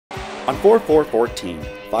On 4/4/14,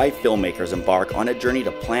 5 filmmakers embark on a journey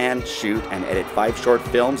to plan, shoot, and edit 5 short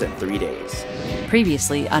films in 3 days.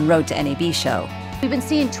 Previously on Road to NAB Show. We've been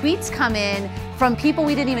seeing tweets come in from people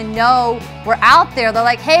we didn't even know were out there. They're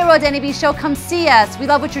like, hey, Road to NAB Show, come see us. We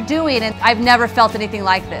love what you're doing. And I've never felt anything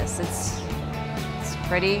like this. It's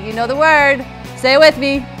pretty, you know the word. Say it with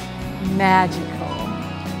me, magical.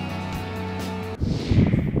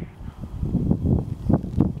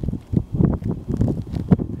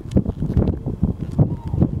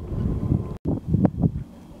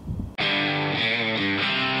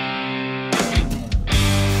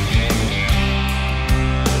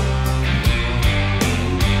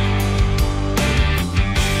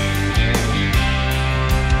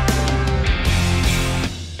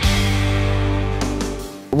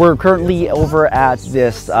 We're currently over at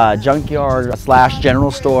this junkyard slash general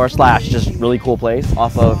store slash just really cool place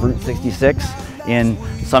off of Route 66 in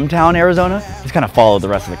some town, Arizona. Just kind of followed the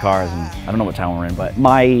rest of the cars, and I don't know what town we're in, but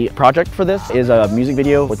my project for this is a music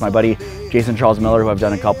video with my buddy Jason Charles Miller, who I've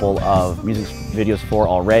done a couple of music videos for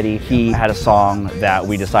already. He had a song that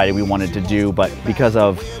we decided we wanted to do, but because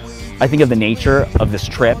of I think of the nature of this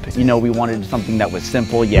trip, you know, we wanted something that was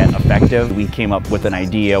simple yet effective. We came up with an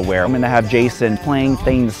idea where I'm gonna have Jason playing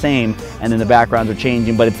things the same and then the backgrounds are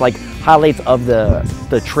changing, but it's like highlights of the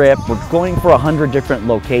trip. We're going for 100 different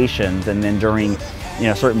locations, and then during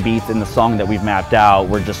certain beats in the song that we've mapped out,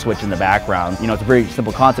 we're just switching the background. You know, it's a very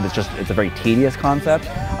simple concept, it's a very tedious concept.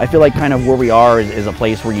 I feel like kind of where we are is a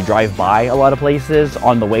place where you drive by a lot of places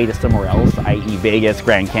on the way to somewhere else, i.e. Vegas,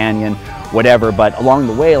 Grand Canyon, whatever, but along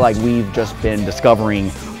the way, like, we've just been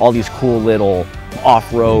discovering all these cool little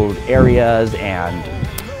off-road areas and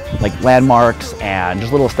like landmarks and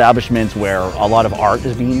just little establishments where a lot of art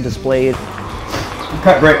is being displayed.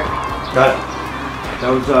 Okay, great. Got it. That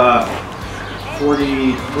was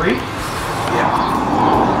 43?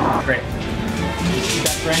 Yeah. Great.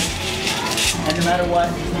 That's great. And no matter what,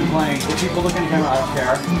 keep playing. If people look in the camera, I don't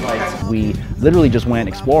care. Like, we literally just went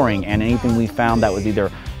exploring, and anything we found that was either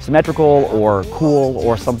symmetrical or cool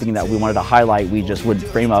or something that we wanted to highlight, we just would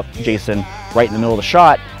frame up Jason right in the middle of the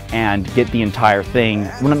shot and get the entire thing.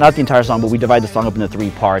 Well, not the entire song, but we divide the song up into 3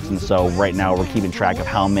 parts, and so right now we're keeping track of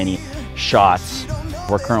how many shots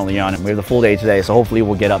we're currently on. We have the full day today, so hopefully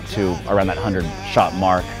we'll get up to around that 100 shot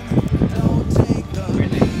mark.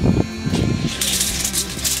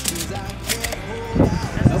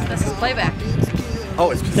 Nope, this is playback. oh,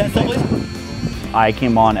 it's simply? I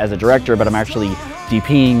came on as a director, but I'm actually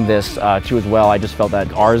DPing this too as well. I just felt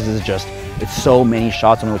that ours is just, it's so many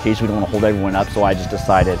shots on location, we don't want to hold everyone up, so I just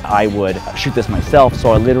decided I would shoot this myself.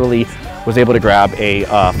 So I literally was able to grab a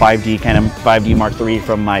Canon 5D Mark III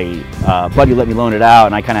from my buddy, let me loan it out,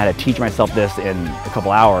 and I kind of had to teach myself this in a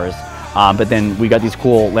couple hours. But then we got these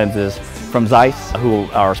cool lenses from Zeiss, who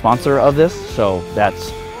are our sponsor of this, so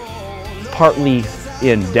that's partly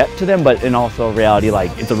in debt to them, but in also reality, like,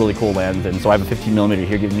 it's a really cool lens. And so I have a 15mm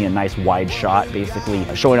here giving me a nice wide shot, basically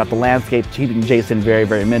showing off the landscape, keeping Jason very,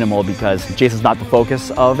 very minimal because Jason's not the focus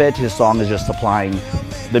of it. His song is just supplying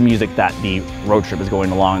the music that the road trip is going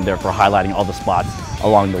along, and therefore highlighting all the spots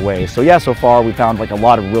along the way. So yeah, so far we found like a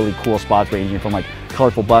lot of really cool spots, ranging from like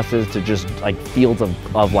colorful buses to just like fields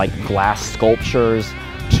of like glass sculptures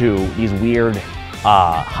to these weird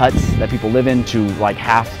huts that people live in, to like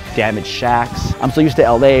half damaged shacks. I'm so used to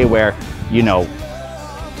LA where, you know,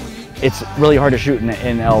 it's really hard to shoot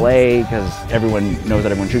in LA because everyone knows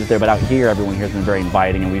that everyone shoots there, but out here, everyone here has been very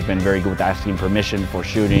inviting, and we've been very good with asking permission for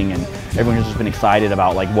shooting, and everyone has just been excited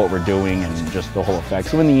about like what we're doing and just the whole effect.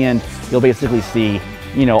 So in the end, you'll basically see,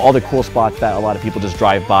 you know, all the cool spots that a lot of people just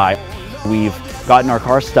drive by. We've gotten our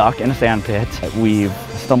car stuck in a sand pit. We've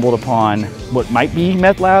stumbled upon what might be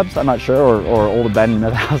meth labs, I'm not sure, or old abandoned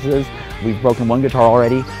meth houses. We've broken 1 guitar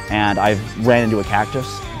already, and I've ran into a cactus,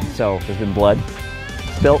 so there's been blood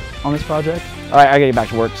spilt on this project. All right, I gotta get back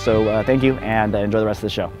to work, so thank you, and enjoy the rest of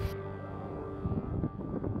the show.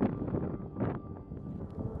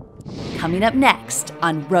 Coming up next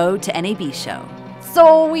on Road to NAB Show.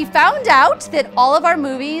 So we found out that all of our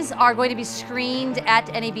movies are going to be screened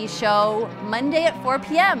at NAB Show Monday at 4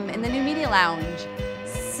 p.m. in the New Media Lounge.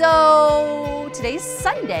 So today's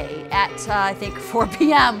Sunday at I think 4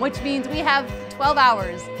 p.m., which means we have 12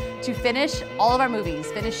 hours to finish all of our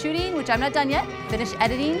movies. Finish shooting, which I'm not done yet, finish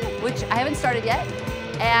editing, which I haven't started yet,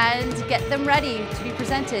 and get them ready to be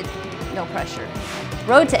presented. No pressure.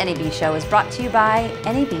 Road to NAB Show is brought to you by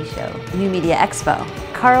NAB Show, New Media Expo,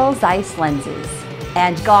 Carl Zeiss Lenses,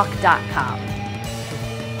 and Gawk.com.